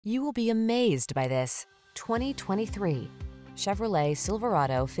You will be amazed by this 2023 Chevrolet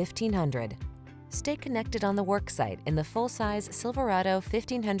Silverado 1500. Stay connected on the worksite in the full-size Silverado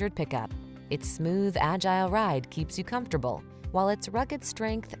 1500 pickup. Its smooth, agile ride keeps you comfortable, while its rugged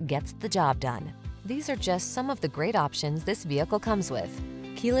strength gets the job done. These are just some of the great options this vehicle comes with: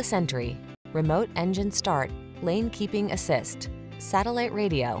 keyless entry, remote engine start, lane keeping assist, satellite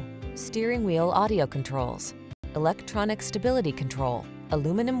radio, steering wheel audio controls, electronic stability control,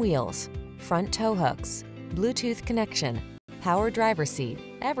 aluminum wheels, front tow hooks, Bluetooth connection, power driver seat.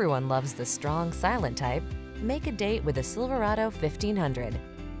 Everyone loves the strong, silent type. Make a date with a Silverado 1500.